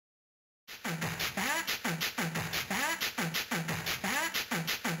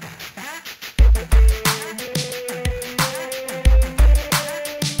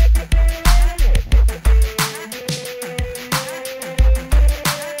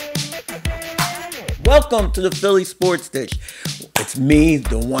Welcome to the Philly Sports Dish. It's me,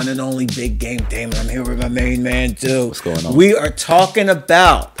 the one and only Big Game Damon. I'm here with my main man, too. What's going on? We are talking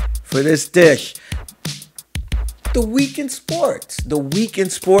about, for this dish, the week in sports. The week in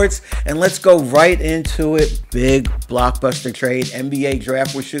sports. And let's go right into it. Big blockbuster trade. NBA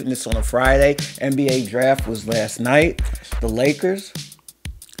draft. We're shooting this on a Friday. NBA draft was last night. The Lakers.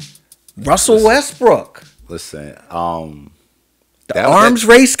 Russell Westbrook. Listen, The arms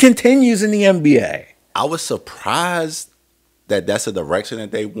race continues in the NBA. I was surprised that that's the direction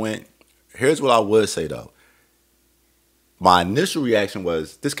that they went. Here's what I would say, though. My initial reaction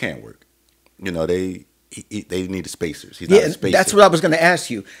was, this can't work. You know, they need spacers. He's not a spacer. That's what I was going to ask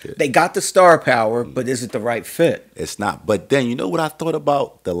you. Yeah. They got the star power, but is it the right fit? It's not. But then, you know what I thought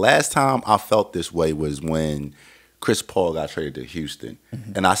about? The last time I felt this way was when Chris Paul got traded to Houston.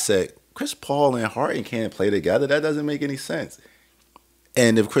 Mm-hmm. And I said, Chris Paul and Harden can't play together. That doesn't make any sense.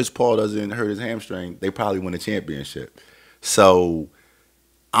 And if Chris Paul doesn't hurt his hamstring, they probably win a championship. So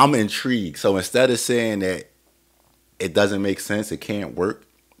I'm intrigued. So instead of saying that it doesn't make sense, it can't work,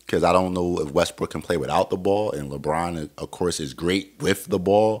 because I don't know if Westbrook can play without the ball, and LeBron, of course, is great with the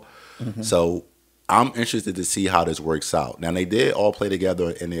ball. Mm-hmm. So I'm interested to see how this works out. Now, they did all play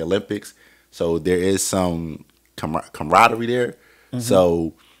together in the Olympics, so there is some camaraderie there. Mm-hmm.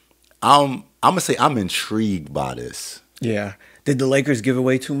 So I'm going to say I'm intrigued by this. Yeah. Did the Lakers give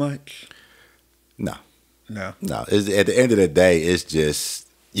away too much? No. It's, at the end of the day, it's just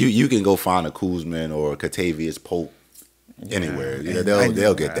you can go find a Kuzman or a Katavius Pope anywhere. You know,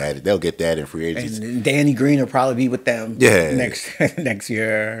 they'll get that. They'll get that in free agency. And Danny Green will probably be with them next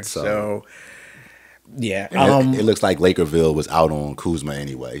year. So yeah, it looks like Lakerville was out on Kuzma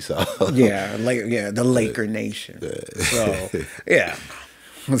anyway. So the Laker Nation. Yeah.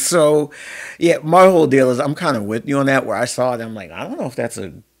 So yeah, my whole deal is I'm kind of with you on that. Where I saw it, I'm like, I don't know if that's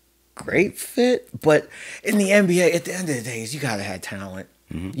a great fit, but in the NBA, at the end of the day, you gotta have talent.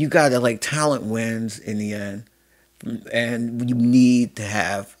 Mm-hmm. You gotta talent wins in the end, and you need to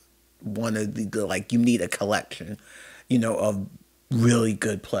have one of the you need a collection, of really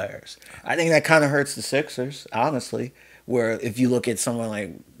good players. I think that kind of hurts the Sixers, honestly. Where if you look at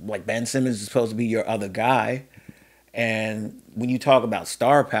someone like Ben Simmons is supposed to be your other guy, and when you talk about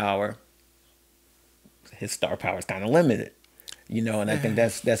star power, his star power is kind of limited. And I think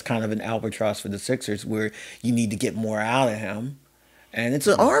that's kind of an albatross for the Sixers, where you need to get more out of him. And it's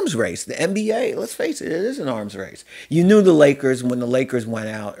an arms race. The NBA, let's face it is an arms race. You knew the Lakers, when the Lakers went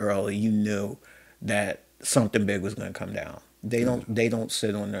out early, you knew that something big was going to come down. They don't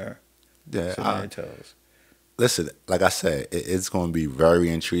sit on their toes. Listen, like I said, it's going to be very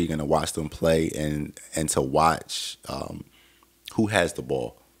intriguing to watch them play and to watch who has the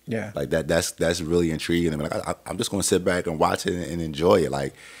ball. Yeah, that's really intriguing. I mean, I'm just going to sit back and watch it and enjoy it.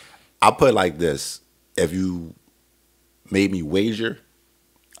 I put it like this: if you made me wager,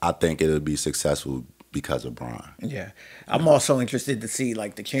 I think it'll be successful because of Bron. Yeah, I'm also interested to see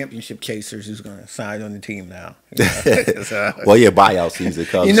the championship chasers who's going to sign on the team now. Well, yeah, buyout season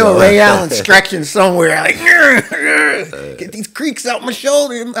comes. Ray Allen stretching somewhere get these creaks out my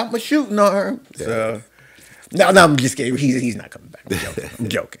shoulder, out my shooting arm. Yeah. So. No, I'm just kidding. He's not coming back. I'm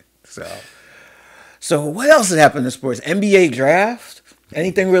joking. So what else had happened in sports? NBA draft.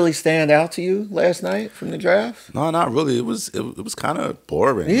 Anything really stand out to you last night from the draft? No, not really. It was kind of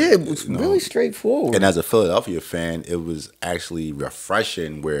boring. Yeah, it was really straightforward. And as a Philadelphia fan, it was actually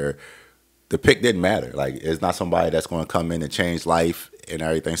refreshing where the pick didn't matter. It's not somebody that's going to come in and change life and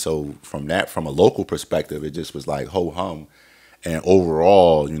everything. So from a local perspective, it just was ho hum. And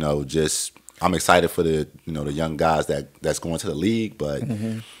overall, I'm excited for the the young guys that's going to the league, but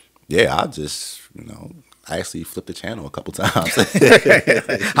yeah, I actually flipped the channel a couple times.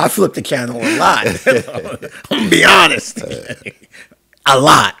 I flipped the channel a lot. I'm gonna be honest, a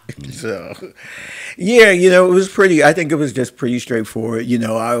lot. So yeah, it was pretty. I think it was just pretty straightforward.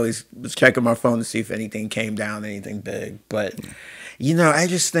 I always was checking my phone to see if anything came down, anything big, but I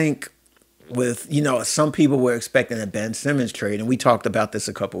just think. With, some people were expecting a Ben Simmons trade, and we talked about this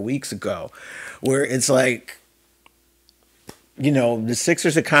a couple weeks ago, where it's the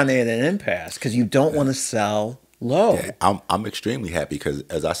Sixers are kind of at an impasse because you don't want to sell low. Yeah, I'm extremely happy because,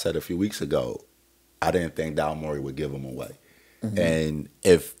 as I said a few weeks ago, I didn't think Daryl Morey would give him away. Mm-hmm. And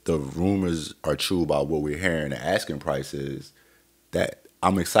if the rumors are true about what we're hearing, the asking prices, that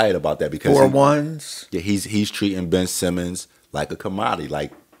I'm excited about that because 4-1s. Yeah, he's treating Ben Simmons like a commodity,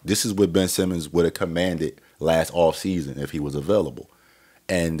 this is what Ben Simmons would have commanded last offseason if he was available.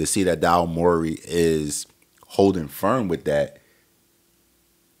 And to see that Daryl Morey is holding firm with that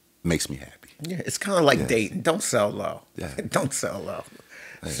makes me happy. Yeah, it's kind of like dating. Don't sell low. Yeah. Don't sell low.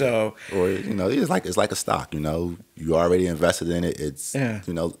 So, or it's like a stock. You already invested in it. It's yeah,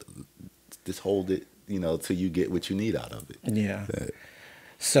 just hold it. Till you get what you need out of it. yeah.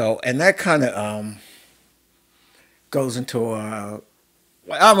 So, and that kind of goes into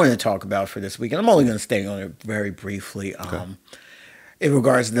what I'm going to talk about for this week, and I'm only going to stay on it very briefly. Okay. In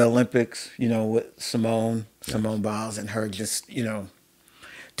regards to the Olympics, with Simone Biles and her just,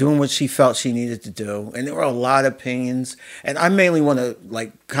 doing what she felt she needed to do. And there were a lot of opinions. And I mainly want to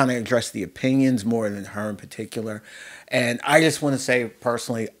kind of address the opinions more than her in particular. And I just want to say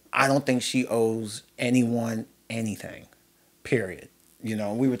personally, I don't think she owes anyone anything, period.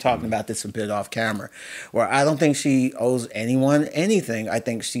 We were talking about this a bit off camera, where I don't think she owes anyone anything. I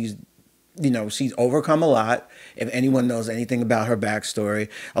think she's overcome a lot. If anyone knows anything about her backstory,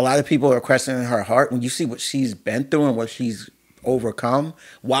 a lot of people are questioning her heart. When you see what she's been through and what she's overcome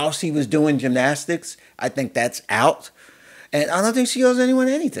while she was doing gymnastics, I think that's out. And I don't think she owes anyone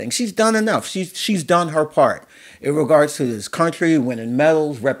anything. She's done enough. She's done her part in regards to this country, winning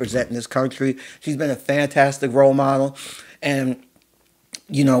medals, representing this country. She's been a fantastic role model. And,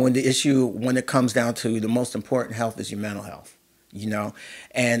 when it comes down to the most important health is your mental health.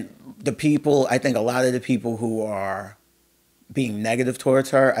 And I think a lot of the people who are being negative towards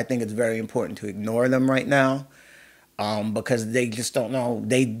her, I think it's very important to ignore them right now, because they just don't know.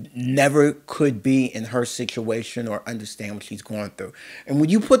 They never could be in her situation or understand what she's going through. And when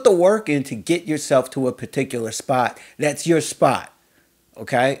you put the work in to get yourself to a particular spot, that's your spot,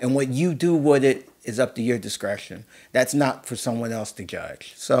 okay? And what you do with it is up to your discretion. That's not for someone else to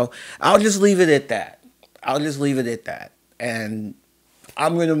judge. So I'll just leave it at that. And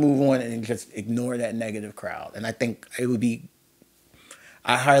I'm going to move on and just ignore that negative crowd. And I think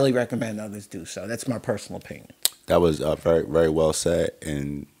I highly recommend others do so. That's my personal opinion. That was very, very well said.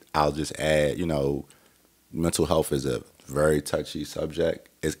 And I'll just add, mental health is a very touchy subject.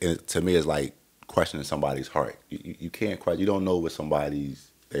 To me, it's like questioning somebody's heart. You can't question. You don't know what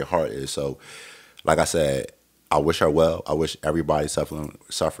their heart is. So, like I said, I wish her well. I wish everybody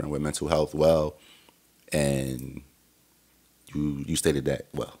suffering with mental health well. And you stated that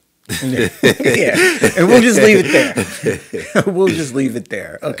well. Yeah. And we'll just leave it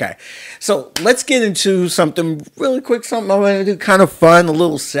there. Okay. So let's get into something really quick, something I'm going to do kind of fun, a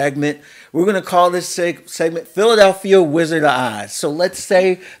little segment. We're going to call this segment Philadelphia Wizard of Oz. So let's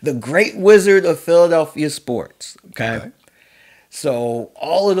say the great wizard of Philadelphia sports. Okay. So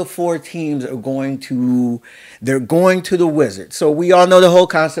all of the 4 teams are going to the Wizard. So we all know the whole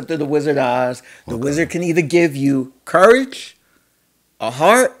concept of the Wizard of Oz. The Wizard can either give you courage, a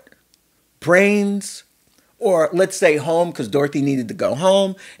heart, brains, or let's say home, because Dorothy needed to go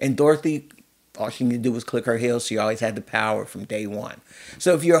home. And Dorothy, all she needed to do was click her heels. She always had the power from day one.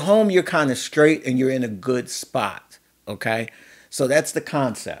 So if you're home, you're kind of straight and you're in a good spot. Okay? So that's the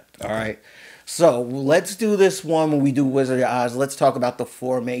concept. All right? So let's do this one when we do Wizard of Oz. Let's talk about the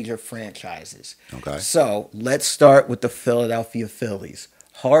 4 major franchises. Okay. So let's start with the Philadelphia Phillies.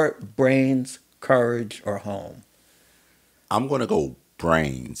 Heart, brains, courage, or home? I'm going to go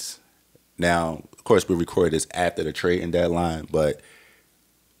brains. Now, of course, we recorded this after the trading deadline, but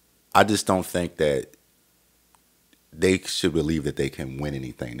I just don't think that they should believe that they can win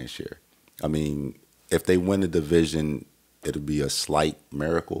anything this year. I mean, if they win the division, it'll be a slight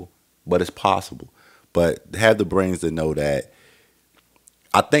miracle. But it's possible. But have the brains to know that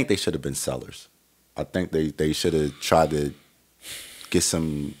I think they should have been sellers. I think they should have tried to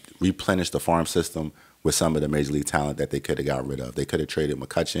replenish the farm system with some of the major league talent that they could have got rid of. They could have traded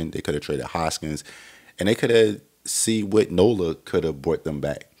McCutchen. They could have traded Hoskins. And they could have see what Nola could have brought them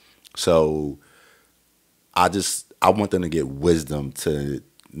back. So I want them to get wisdom to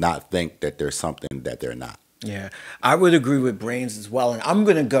not think that there's something that they're not. Yeah, I would agree with brains as well. And I'm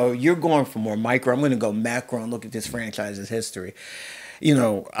going to go, you're going for more micro. I'm going to go macro and look at this franchise's history.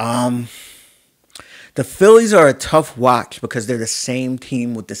 The Phillies are a tough watch because they're the same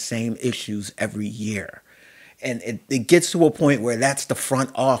team with the same issues every year. And it gets to a point where that's the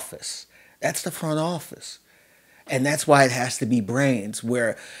front office. And that's why it has to be brains,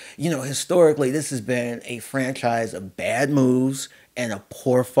 where, historically this has been a franchise of bad moves and a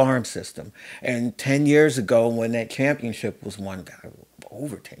poor farm system. And 10 years ago, when that championship was won,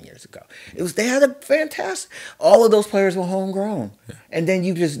 over 10 years ago, they had a fantastic, all of those players were homegrown. Yeah. And then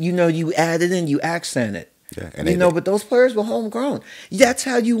you just, you added in, you accented. Yeah, and but those players were homegrown. That's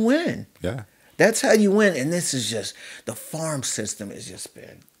how you win. Yeah. That's how you win. And this is just, the farm system has just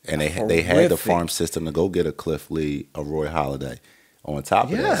been And they had the farm system to go get a Cliff Lee, a Roy Halladay on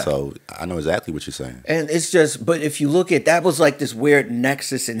top of that. So I know exactly what you're saying. And it's just, but if you look at, that was like this weird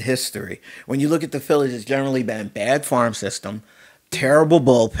nexus in history. When you look at the Phillies, it's generally been bad farm system, terrible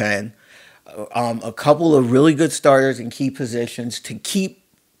bullpen, a couple of really good starters in key positions to keep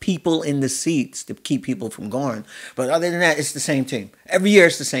people in the seats, to keep people from going. But other than that, it's the same team. Every year,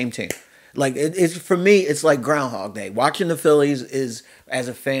 it's the same team. Like it's for me, it's like Groundhog Day. Watching the Phillies is, as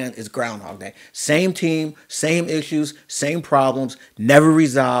a fan, is Groundhog Day. Same team, same issues, same problems, never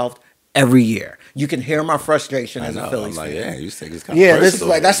resolved. Every year, you can hear my frustration as a Phillies fan. Yeah, you think it's kind of personal. This is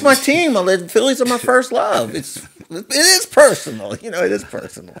like that's my team. The Phillies are my first love. It is personal. It is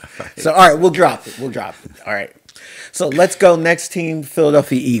personal. So all right, we'll drop it. All right. So let's go. Next team,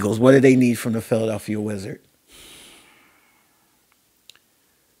 Philadelphia Eagles. What do they need from the Philadelphia Wizard?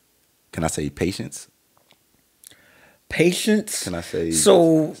 Can I say patience? Patience. Can I say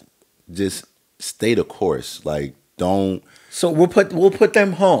so? Just stay the course. Like don't. So we'll put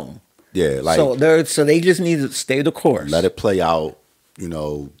them home. Yeah, like so they just need to stay the course. Let it play out.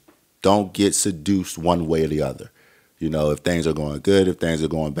 Don't get seduced one way or the other. If things are going good, if things are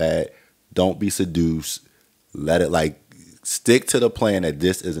going bad, don't be seduced. Let it stick to the plan that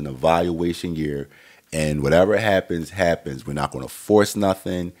this is an evaluation year, and whatever happens, happens. We're not going to force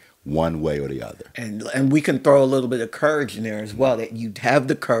nothing one way or the other. And we can throw a little bit of courage in there as well, that you have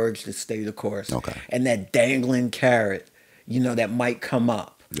the courage to stay the course. Okay. And that dangling carrot, that might come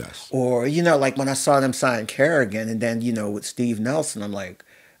up. Yes. Or, like when I saw them sign Kerrigan and then, with Steve Nelson, I'm like,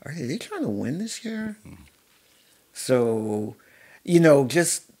 are they trying to win this year? Mm-hmm. So,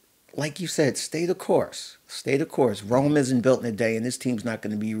 just like you said, stay the course. Stay the course. Rome isn't built in a day, and this team's not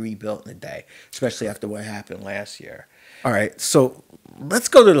going to be rebuilt in a day, especially after what happened last year. All right, so let's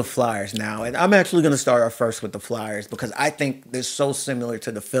go to the Flyers now. And I'm actually going to start off first with the Flyers because I think they're so similar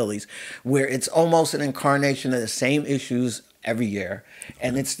to the Phillies, where it's almost an incarnation of the same issues every year,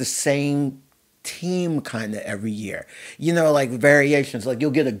 and it's the same team kind of every year. Like variations. Like you'll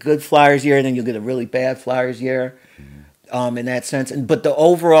get a good Flyers year, and then you'll get a really bad Flyers year, in that sense. But the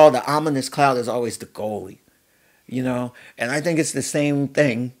ominous cloud is always the goalie, And I think it's the same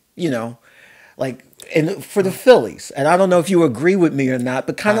thing, And for the Phillies, and I don't know if you agree with me or not,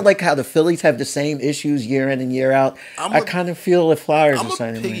 but kind of like how the Phillies have the same issues year in and year out, I kind of feel the Flyers are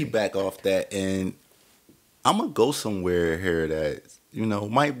saying. I'm going to piggyback off that, and I'm going to go somewhere here that,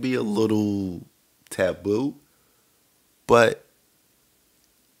 might be a little taboo, but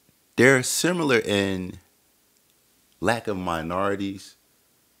they're similar in lack of minorities,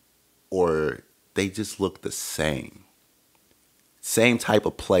 or they just look the same. Same type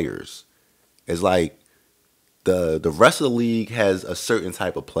of players. It's like the rest of the league has a certain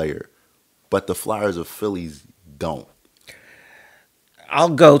type of player, but the Flyers of Phillies don't. I'll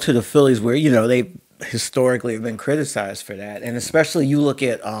go to the Phillies where, they historically have been criticized for that. And especially you look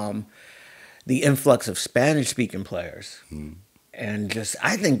at the influx of Spanish-speaking players. Mm. And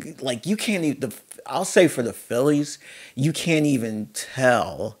I think, you can't even, I'll say for the Phillies, you can't even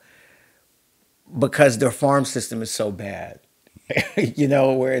tell because their farm system is so bad.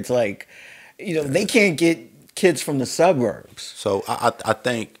 Where it's like, they can't get kids from the suburbs. So I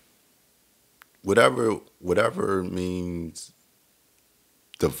think whatever means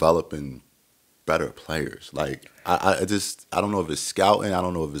developing better players. I don't know if it's scouting, I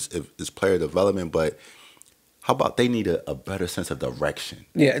don't know if it's player development, but how about they need a better sense of direction?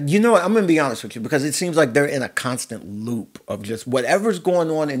 Yeah, I'm going to be honest with you because it seems like they're in a constant loop of just whatever's going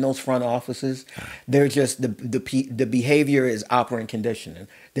on in those front offices. They're just the behavior is operant conditioning.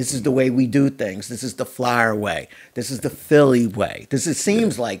 This is the way we do things. This is the Flyer way. This is the Philly way.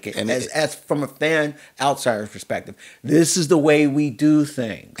 Seems like it, and as from a fan outsider's perspective. This is the way we do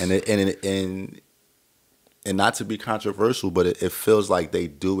things. And not to be controversial, but it feels like they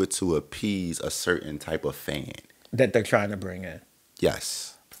do it to appease a certain type of fan that they're trying to bring in.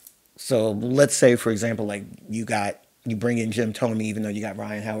 Yes. So let's say, for example, you bring in Jim Thome, even though you got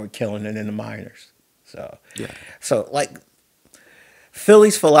Ryan Howard killing it in the minors. So yeah. So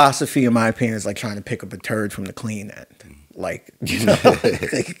Philly's philosophy, in my opinion, is like trying to pick up a turd from the clean end.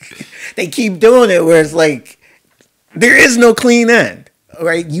 They keep doing it where it's like there is no clean end.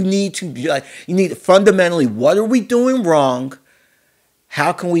 Right, you need to fundamentally, what are we doing wrong?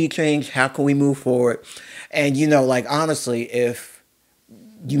 How can we change? How can we move forward? And honestly, if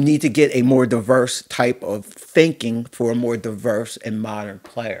you need to get a more diverse type of thinking for a more diverse and modern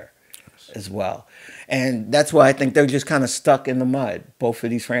player as well. And that's why I think they're just kind of stuck in the mud, both of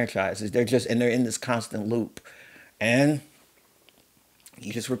these franchises. They're in this constant loop. And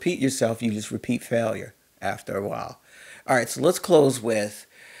you just repeat yourself, you just repeat failure after a while. All right, so let's close with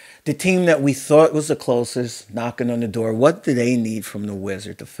the team that we thought was the closest, knocking on the door. What do they need from the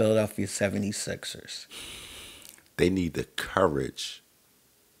Wizard, the Philadelphia 76ers? They need the courage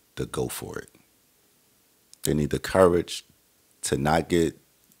to go for it. They need the courage to not get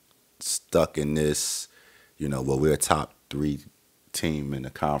stuck in this, well, we're a top 3 team in the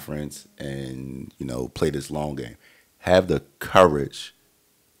conference and, play this long game. Have the courage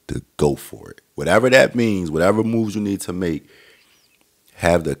to go for it. Whatever that means, whatever moves you need to make,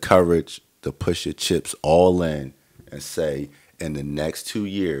 have the courage to push your chips all in and say, in the next 2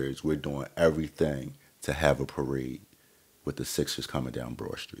 years, we're doing everything to have a parade with the Sixers coming down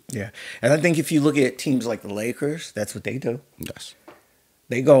Broad Street. Yeah. And I think if you look at teams like the Lakers, that's what they do. Yes.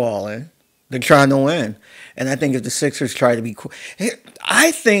 They go all in. They're trying to win. And I think if the Sixers try to be cool,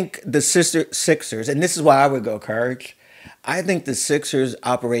 I think the Sixers, and this is why I would go courage, I think the Sixers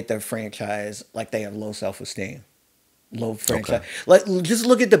operate their franchise like they have low self-esteem. Low franchise. Okay. Like, just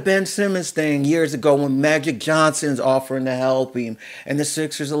look at the Ben Simmons thing years ago when Magic Johnson's offering to help him, and the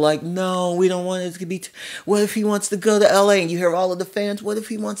Sixers are like, "No, we don't want it to be. What if he wants to go to LA?" And you hear all of the fans, "What if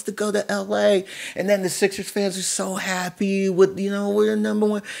he wants to go to LA?" And then the Sixers fans are so happy with, we're the number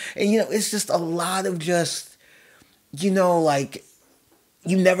one, and it's just a lot of just, like,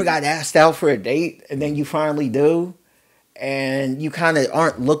 you never got asked out for a date, and then you finally do, and you kind of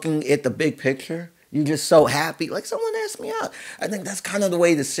aren't looking at the big picture. You're just so happy. Like, someone asked me out. I think that's kind of the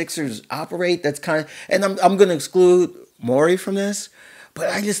way the Sixers operate. That's kind of, and I'm going to exclude Morey from this, but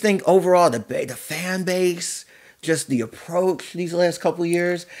I just think overall the fan base, just the approach these last couple of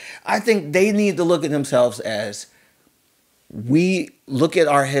years, I think they need to look at themselves as, we look at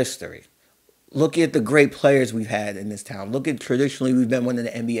our history. Look at the great players we've had in this town. Look at, traditionally, we've been one of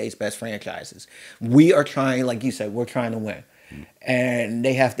the NBA's best franchises. We are trying, like you said, we're trying to win. And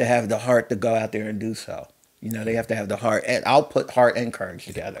they have to have the heart to go out there and do so. They have to have the heart. And I'll put heart and courage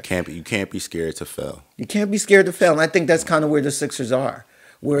together. You can't be scared to fail. You can't be scared to fail. And I think that's kind of where the Sixers are.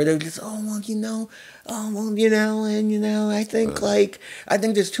 Where they're just, I think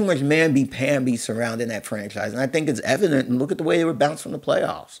there's too much mamby-pamby surrounding that franchise. And I think it's evident. And look at the way they were bounced from the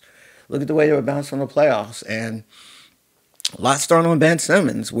playoffs. And a lot starting on Ben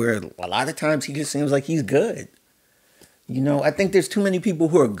Simmons, where a lot of times he just seems like he's good. I think there's too many people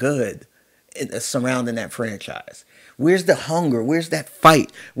who are good surrounding that franchise. Where's the hunger? Where's that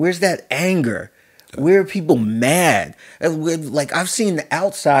fight? Where's that anger? Where are people mad? Like, I've seen the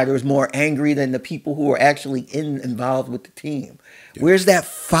outsiders more angry than the people who are actually involved with the team. Yeah. Where's that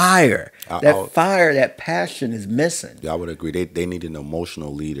fire? That passion is missing. Yeah, I would agree. They need an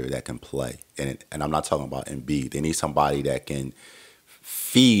emotional leader that can play. And I'm not talking about Embiid. They need somebody that can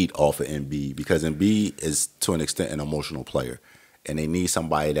feed off of Embiid, because Embiid is, to an extent, an emotional player. And they need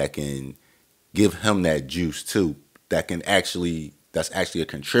somebody that can give him that juice, too, that's actually a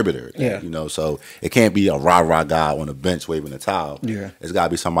contributor. Yeah. So it can't be a rah-rah guy on the bench waving a towel. Yeah. It's got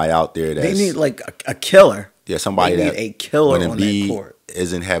to be somebody out there they need, like, a killer. Yeah, somebody they need a killer when on Embiid that court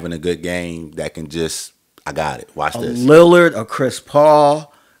isn't having a good game, that can just, I got it. Watch this. Lillard, a Chris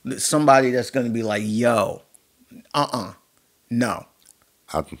Paul, somebody that's going to be like, yo, no.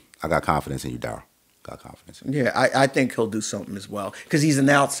 I got confidence in you, Darryl. Got confidence in you. Yeah, I think he'll do something as well, because he's an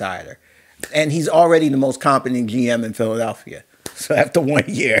outsider. And he's already the most competent GM in Philadelphia. So after 1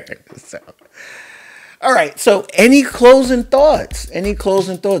 year. All right. So any closing thoughts?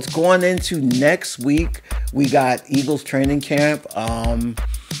 Going into next week, we got Eagles training camp.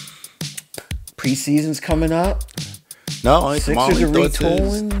 Preseason's coming up. No, it's Sixers are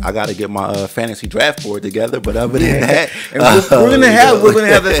retooling. I got to get my fantasy draft board together, but other than that, and we're gonna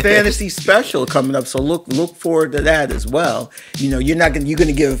have a fantasy special coming up. So look forward to that as well. You're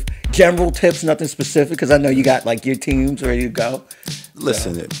gonna give general tips, nothing specific, because I know you got like your teams ready to go.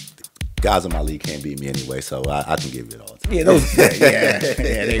 Listen, guys in my league can't beat me anyway, so I can give you it all. Yeah,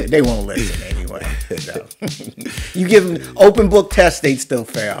 they won't listen anyway. So. You give them open book tests, they'd still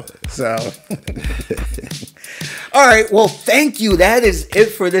fail. So. All right, well, thank you. That is it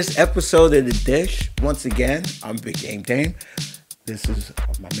for this episode of The Dish. Once again, I'm Big Game Dame. This is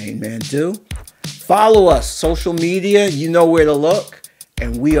my main man, Do. Follow us, social media. You know where to look.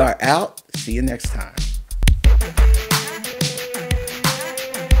 And we are out. See you next time.